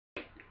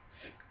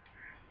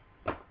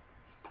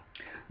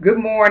Good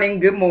morning.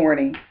 Good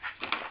morning.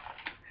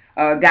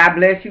 God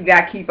bless you.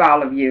 God keep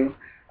all of you.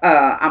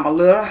 I'm a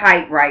little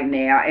hyped right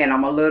now, and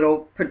I'm a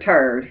little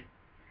perturbed,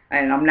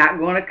 and I'm not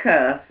going to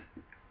cuss,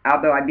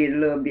 although I did a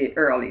little bit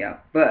earlier,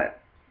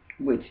 but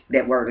which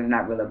that word is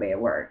not really a bad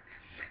word.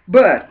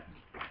 But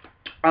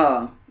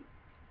uh,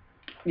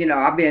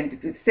 I've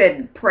been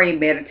sitting,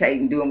 praying,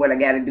 meditating, doing what I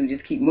got to do,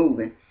 just keep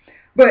moving.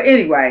 But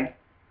anyway,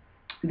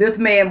 this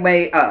man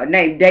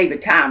named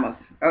David Thomas.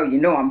 Oh,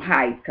 I'm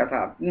hyped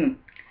because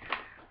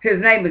his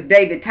name is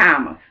David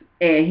Thomas,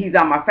 and he's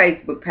on my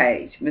Facebook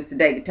page, Mr.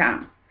 David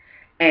Thomas.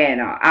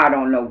 And I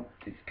don't know,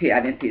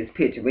 I didn't see his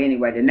picture, but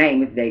anyway, the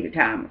name is David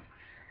Thomas.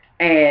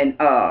 And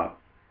oh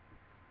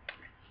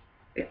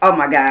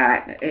my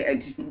God,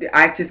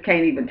 I just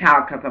can't even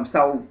talk because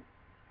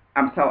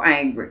I'm so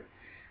angry.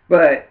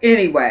 But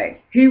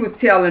anyway, he was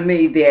telling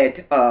me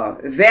that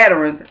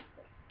veterans.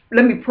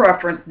 Let me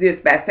preference this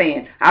by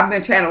saying I've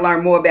been trying to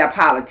learn more about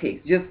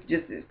politics, just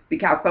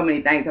because so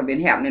many things have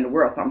been happening in the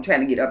world, so I'm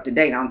trying to get up to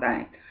date on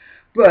things.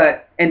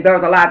 And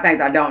there's a lot of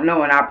things I don't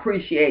know, and I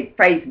appreciate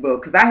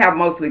Facebook because I have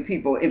mostly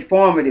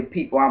informative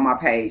people on my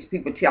page,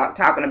 people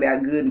talking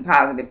about good and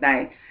positive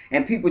things,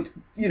 and people,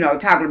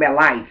 talking about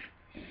life.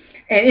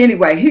 And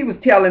anyway, he was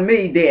telling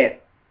me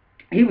that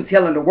he was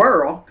telling the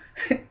world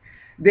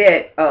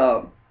that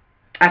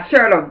I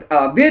shared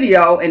a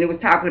video, and it was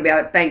talking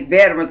about thank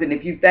veterans, and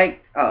if you think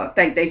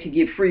they should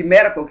get free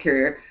medical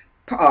care,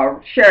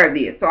 share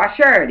this. So I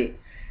shared it.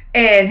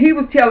 And he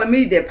was telling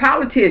me that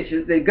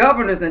politicians and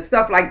governors and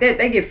stuff like that,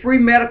 they get free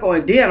medical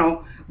and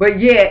dental, but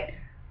yet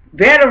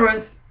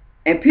veterans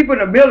and people in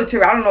the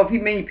military, I don't know if he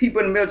means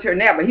people in the military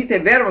now, but he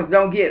said veterans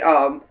don't get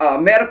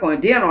medical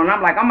and dental. And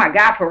I'm like, oh my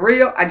God, for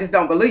real? I just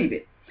don't believe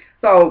it.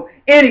 So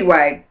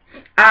anyway,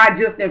 I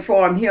just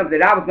informed him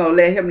that I was going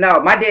to let him know.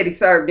 My daddy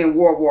served in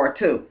World War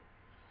II.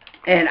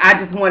 And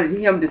I just wanted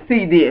him to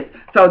see this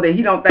so that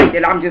he don't think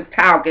that I'm just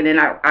talking. And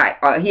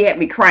he had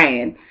me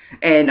crying.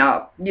 And,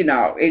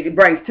 it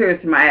brings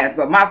tears to my eyes.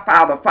 But my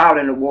father fought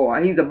in the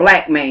war. He's a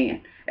black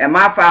man. And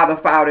my father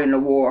fought in the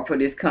war for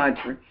this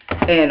country.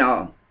 And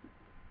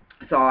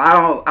so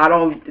I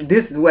don't,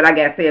 this is what I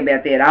got to say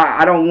about that.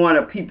 I don't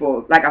want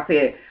people, like I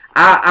said,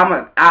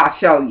 I'll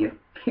show you.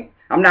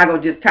 I'm not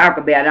going to just talk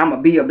about it. I'm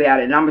going to be about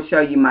it. And I'm going to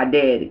show you my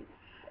daddy.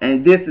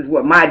 And this is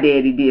what my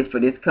daddy did for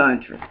this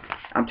country.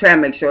 I'm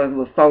trying to make sure his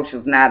little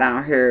social's not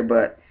on here.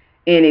 But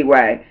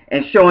anyway,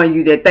 and showing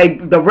you that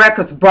the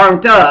records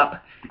burnt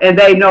up and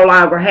they no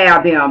longer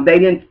have them. They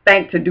didn't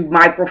think to do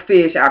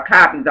microfiche or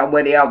copies or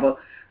whatever.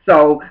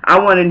 So I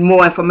wanted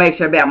more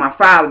information about my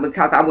father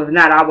because I was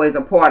not always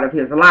a part of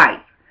his life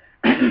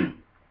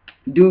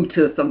due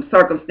to some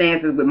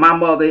circumstances with my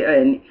mother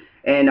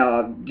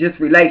and just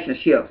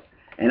relationships.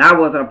 And I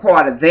wasn't a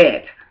part of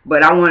that.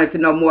 But I wanted to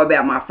know more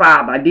about my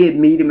father. I did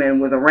meet him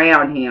and was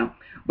around him.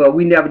 But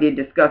we never did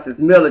discuss his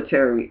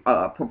military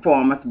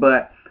performance.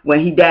 But when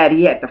he died,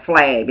 he had the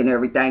flag and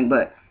everything.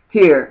 But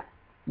here,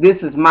 this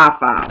is my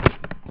father,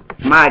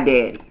 my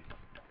daddy,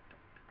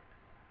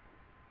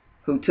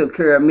 who took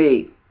care of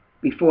me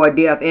before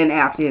death and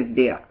after his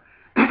death.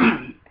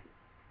 Can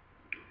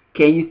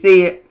you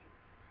see it?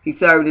 He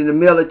served in the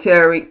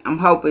military. I'm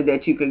hoping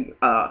that you can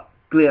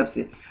glimpse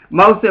it.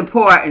 Most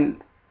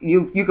important,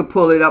 you can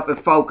pull it up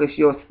and focus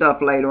your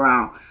stuff later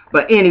on.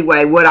 But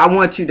anyway, what I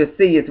want you to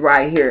see is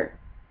right here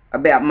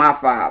about my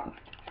father,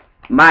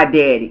 my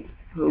daddy,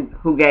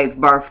 who gave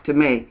birth to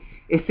me.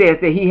 It says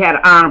that he had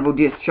an honorable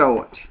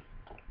discharge.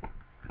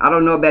 I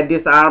don't know about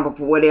dishonorable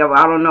for whatever.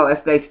 I don't know.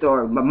 That's their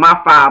story. But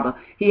my father,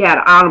 he had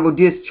an honorable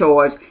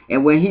discharge.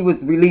 And when he was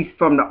released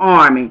from the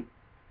Army,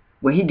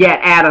 when he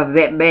got out of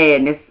that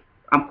madness,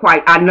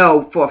 I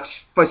know for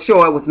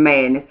sure it was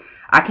madness.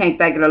 I can't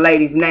think of the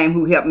lady's name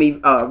who helped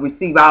me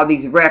receive all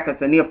these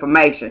records and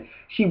information.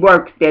 She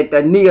works at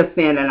the NIA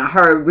Center, and I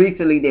heard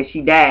recently that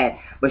she died.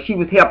 But she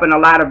was helping a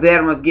lot of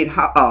veterans get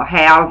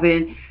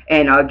housing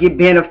and get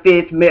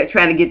benefits,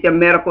 trying to get their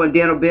medical and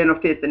dental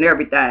benefits and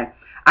everything.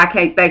 I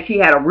can't think. She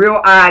had a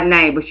real odd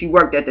name, but she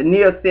worked at the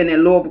NIA Center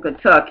in Louisville,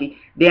 Kentucky,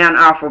 down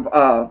off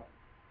of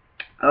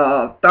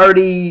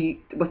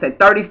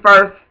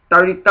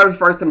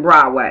 31st and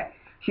Broadway.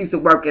 She used to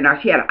work in there.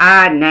 She had an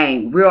odd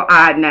name, real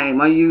odd name,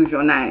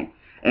 unusual name.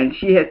 And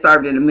she had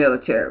served in the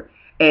military.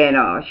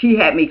 And she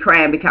had me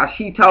crying because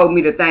she told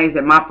me the things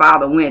that my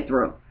father went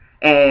through.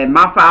 And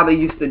my father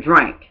used to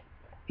drink.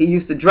 He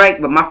used to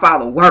drink, but my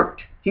father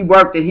worked. He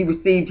worked and he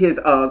received his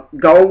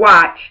gold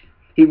watch.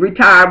 He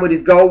retired with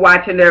his gold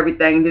watch and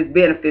everything, his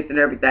benefits and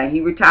everything. He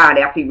retired.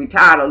 After he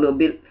retired a little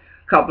bit,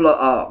 a couple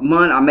of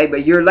months or maybe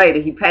a year later,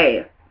 he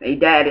passed. He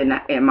died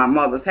in my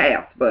mother's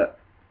house. But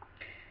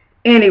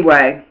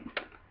anyway,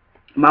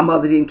 my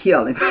mother didn't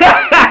kill him.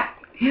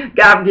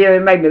 God forgive me,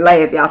 made me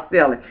laugh, y'all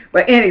silly.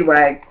 But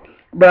anyway,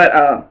 he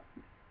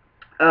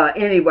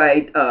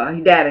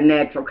died of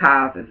natural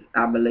causes,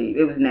 I believe.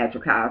 It was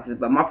natural causes.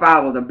 But my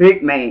father was a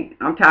big man.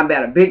 I'm talking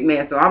about a big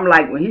man. So I'm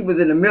like, when he was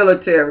in the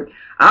military,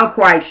 I'm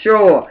quite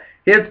sure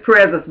his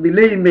presence,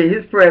 believe me,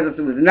 his presence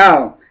was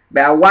known.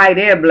 By white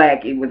and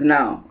black, it was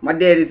known. My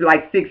daddy's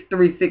like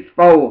 6'3",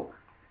 6'4".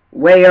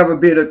 weigh every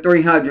bit of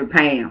 300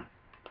 pounds.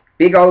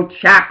 Big old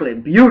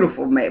chocolate,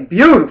 beautiful man,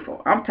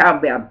 beautiful. I'm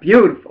talking about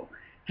beautiful,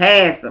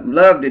 handsome,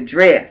 love to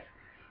dress.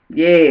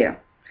 Yeah,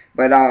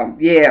 but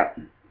yeah,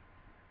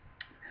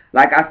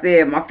 like I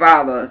said, my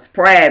father is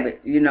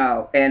private, you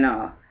know, and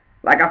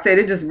like I said,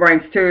 it just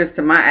brings tears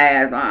to my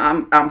eyes.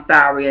 I'm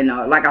sorry, and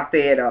like I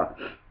said,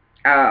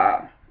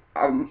 I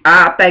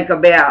think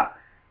about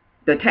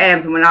the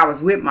times when I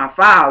was with my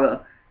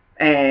father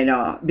and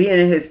being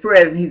in his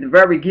presence. He's a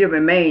very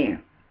giving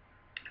man,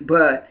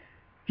 but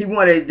he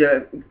wanted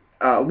to.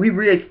 We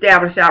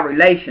reestablished our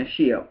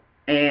relationship,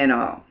 and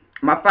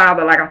my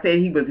father, like I said,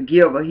 he was a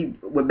giver. He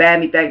would buy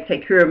me things,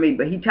 take care of me,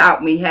 but he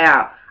taught me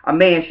how a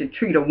man should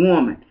treat a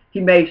woman. He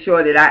made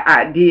sure that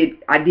I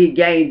did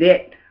gain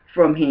that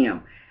from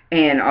him,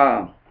 and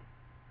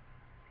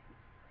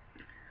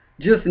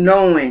just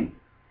knowing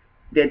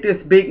that this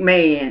big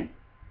man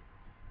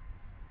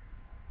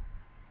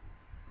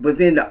was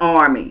in the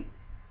Army,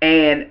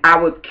 and I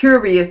was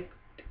curious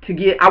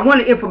to I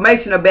wanted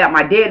information about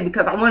my daddy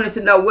because I wanted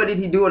to know what did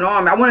he do in the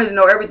Army. I wanted to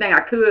know everything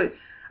I could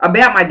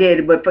about my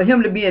daddy, but for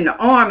him to be in the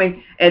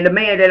Army, and the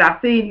man that I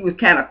seen, he was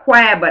kind of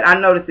quiet, but I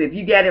noticed if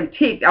you got him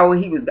ticked, oh,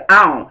 he was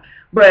on.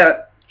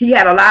 But he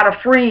had a lot of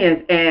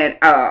friends, and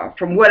I've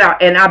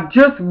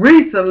just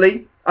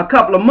recently, a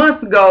couple of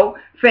months ago,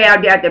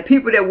 found out that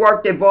people that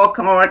worked at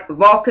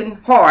Vulcan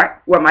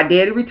Heart, where my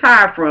daddy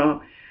retired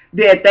from,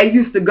 that they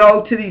used to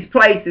go to these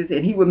places,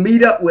 and he would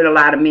meet up with a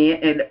lot of men,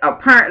 and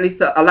apparently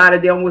so a lot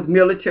of them was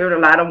military,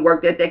 and a lot of them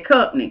worked at that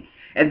company.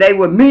 And they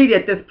would meet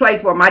at this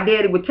place where my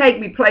daddy would take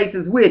me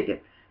places with him.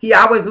 He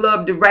always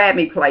loved to ride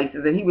me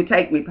places, and he would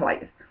take me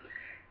places.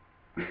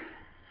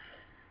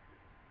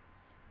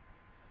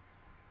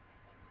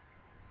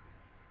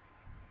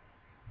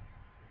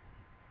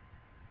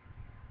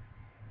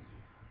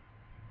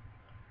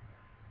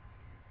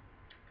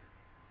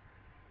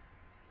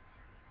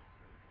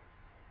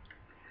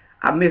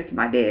 I miss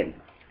my daddy,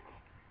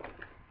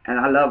 and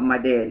I love my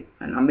daddy,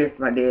 and I miss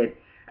my daddy.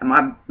 And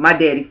my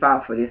daddy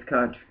fought for this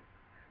country.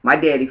 My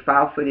daddy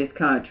fought for this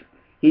country.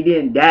 He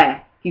didn't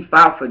die. He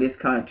fought for this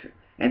country.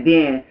 And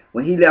then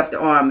when he left the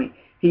Army,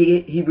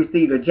 he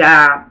received a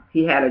job.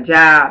 He had a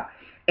job.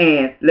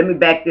 And let me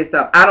back this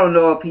up. I don't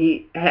know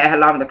if how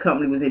long the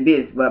company was in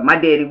business, but my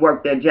daddy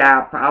worked that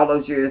job for all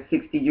those years,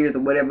 60 years or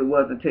whatever it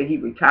was, until he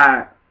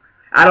retired.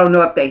 I don't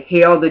know if they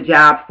held the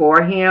job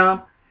for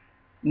him,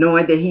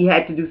 knowing that he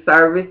had to do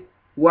service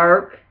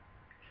work,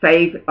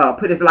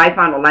 put his life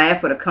on the line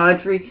for the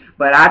country.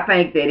 But I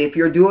think that if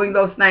you're doing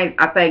those things,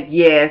 I think,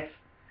 yes,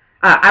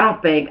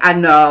 I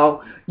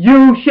know,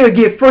 you should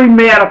get free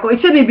medical.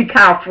 It shouldn't even be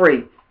called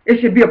free.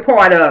 It should be a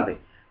part of it.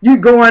 You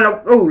going,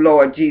 oh,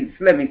 Lord Jesus,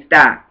 let me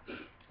stop.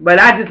 But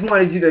I just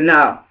wanted you to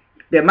know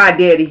that my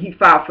daddy, he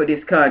fought for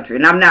this country.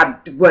 And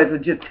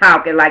wasn't just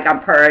talking like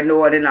I'm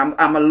paranoid and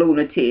I'm a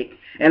lunatic.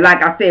 And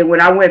like I said, when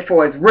I went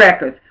for his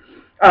records,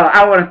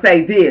 I want to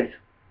say this.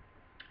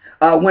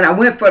 When I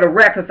went for the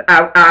records,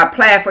 I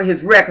applied for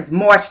his records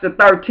March the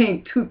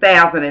 13th,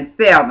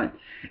 2007.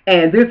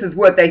 And this is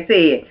what they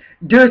said.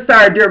 Dear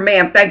sir, dear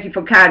ma'am, thank you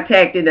for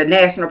contacting the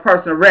National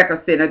Personal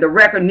Record Center. The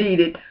record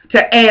needed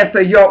to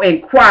answer your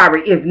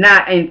inquiry is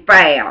not in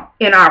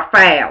our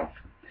files.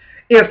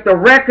 If the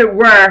record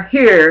were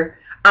here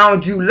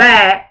on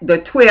July the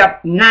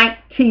 12th,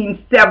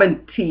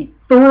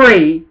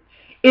 1973,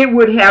 it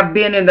would have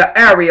been in the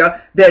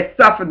area that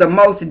suffered the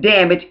most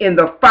damage in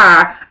the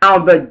fire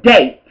on the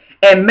date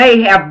and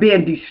may have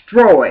been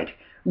destroyed.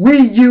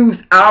 We use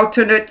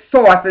alternate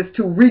sources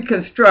to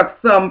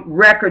reconstruct some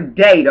record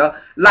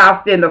data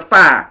lost in the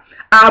fire.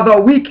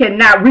 Although we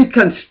cannot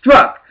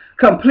reconstruct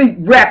complete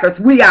records,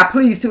 we are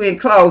pleased to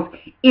enclose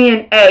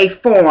in a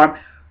form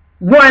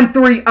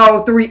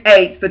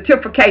 13038,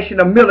 Certification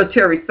of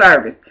Military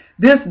Service.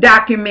 This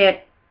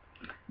document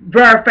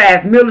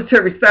verifies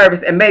military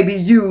service and may be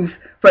used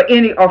for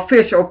any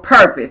official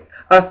purpose.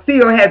 A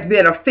seal has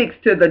been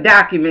affixed to the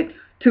document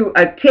to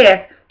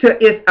attest to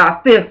its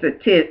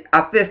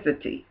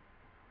authenticity.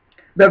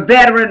 The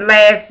veteran's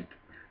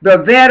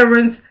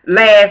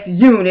last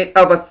unit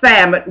of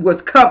assignment was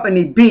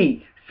Company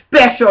B,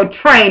 Special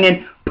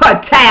Training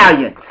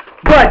Battalion.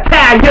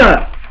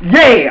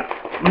 Yeah,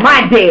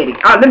 my daddy.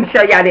 Oh, let me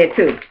show y'all that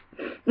too.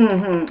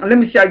 Let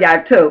me show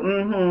y'all too.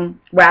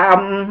 Well,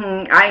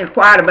 I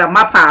inquired about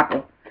my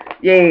papa.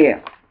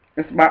 Yeah,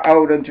 it's my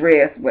old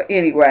address. But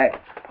anyway,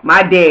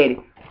 my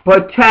daddy,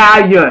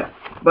 battalion.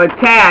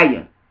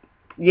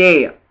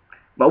 Yeah.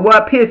 But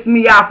what pissed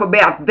me off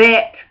about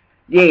that,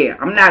 yeah,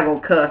 I'm not going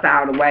to cuss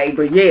all the way,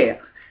 but yeah.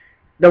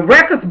 The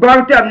records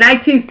burnt up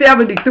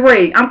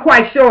 1973. I'm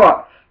quite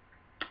sure.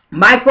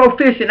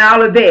 Microfiche and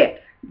all of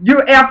that.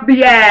 You're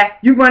FBI.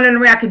 You running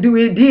around to do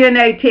a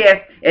DNA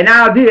test and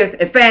all this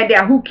and find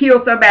out who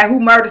killed somebody, who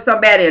murdered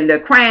somebody in the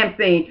crime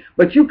scene.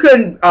 But you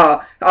couldn't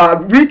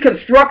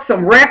reconstruct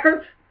some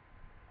records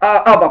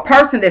of a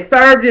person that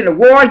served in the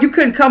war. You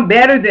couldn't come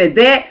better than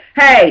that.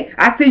 Hey,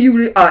 I see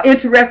you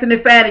interested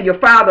in finding your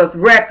father's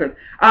records.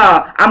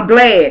 I'm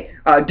glad.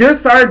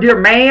 Dear sir, dear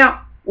ma'am,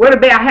 what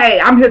about, hey,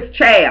 I'm his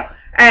child.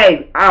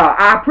 Hey,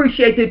 I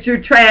appreciate that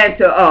you're trying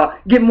to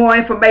get more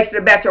information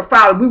about your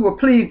father. We were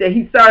pleased that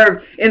he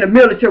served in the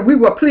military. We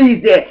were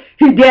pleased that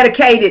he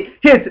dedicated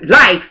his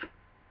life.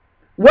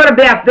 What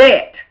about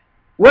that?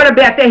 What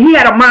about that? He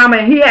had a mama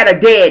and he had a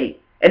daddy.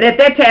 And at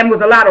that time, there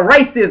was a lot of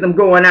racism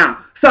going on.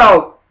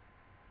 So,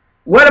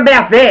 what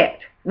about that?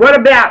 What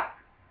about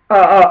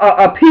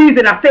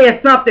appeasing? I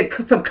said something,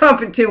 some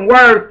comforting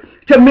words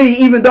to me,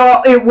 even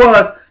though it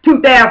was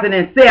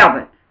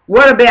 2007.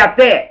 What about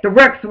that? The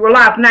records were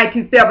lost in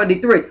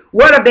 1973.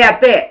 What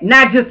about that?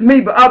 Not just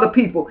me, but other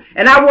people.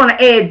 And I want to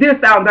add this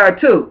on there,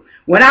 too.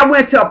 When I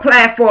went to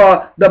apply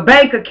for the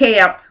banker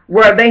camp,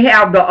 where they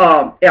have the,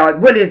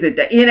 what is it,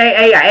 the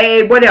NAA or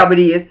AA, whatever it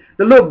is,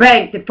 the little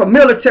bank for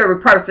military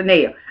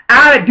personnel.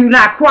 I do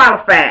not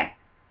qualify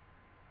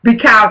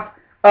because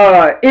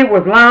it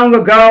was long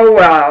ago,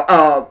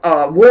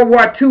 World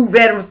War II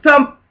veterans,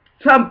 some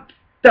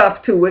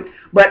stuff to it,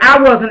 but I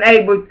wasn't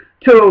able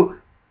to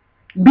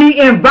be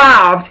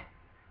involved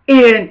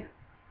in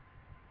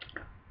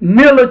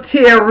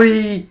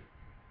military,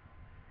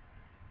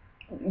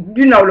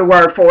 you know the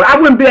word for it.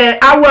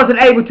 I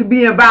wasn't able to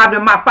be involved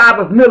in my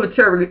father's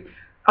military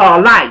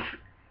life,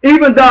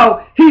 even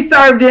though he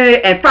served in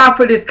it and fought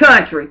for this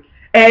country.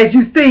 As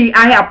you see,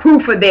 I have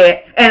proof of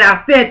that, and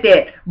I sent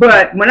that.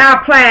 But when I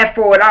applied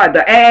for it, or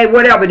the A,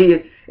 whatever it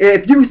is,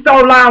 if you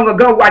so long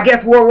ago, I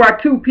guess World War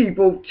II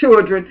people,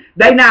 children,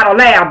 they not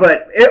allowed,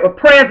 but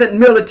present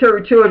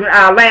military children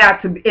are allowed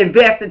to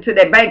invest into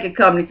that banking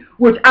company,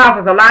 which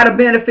offers a lot of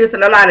benefits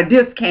and a lot of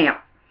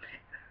discounts,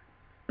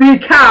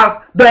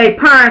 because their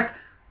parents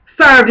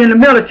served in the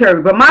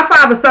military. But my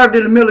father served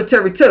in the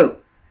military too.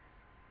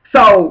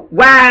 So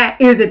why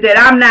is it that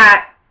I'm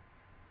not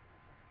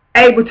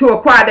able to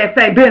acquire that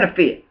same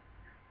benefit?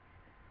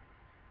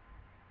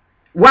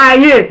 Why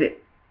is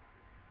it?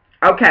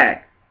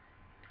 Okay,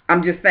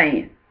 I'm just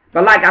saying.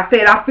 But like I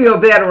said, I feel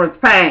veterans'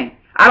 pain.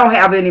 I don't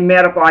have any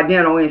medical or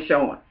dental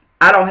insurance.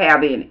 I don't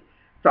have any.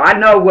 So I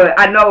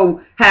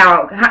know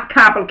how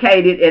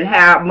complicated and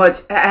how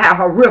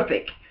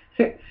horrific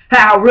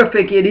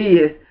it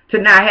is to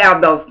not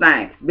have those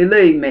things.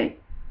 Believe me.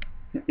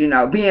 You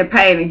know, be in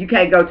pain and you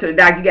can't go to the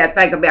doctor. You got to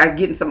think about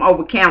getting some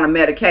over-counter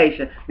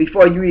medication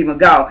before you even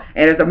go.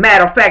 And as a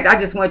matter of fact,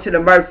 I just went to the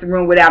emergency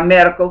room without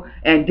medical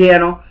and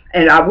dental.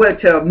 And I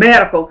went to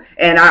medical,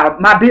 and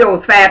my bill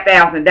was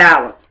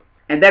 $5,000.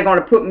 And they're going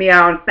to put me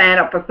on, sign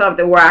up for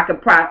something where I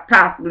could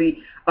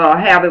possibly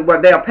have it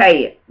where they'll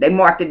pay it. They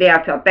marked it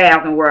down to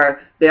 $1,000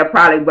 where they'll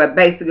probably,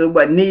 basically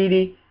what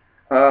needy,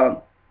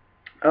 basically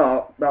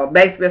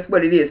that's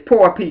what it is,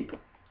 poor people.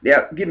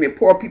 They'll give me a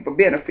poor people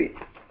benefit.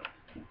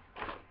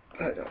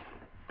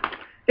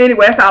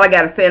 Anyway, that's all I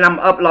got to say, and I'm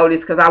going to upload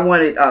this because I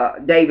wanted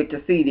David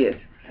to see this.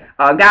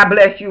 God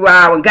bless you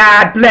all, and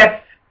God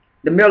bless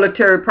the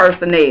military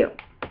personnel.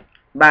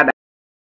 Bye-bye.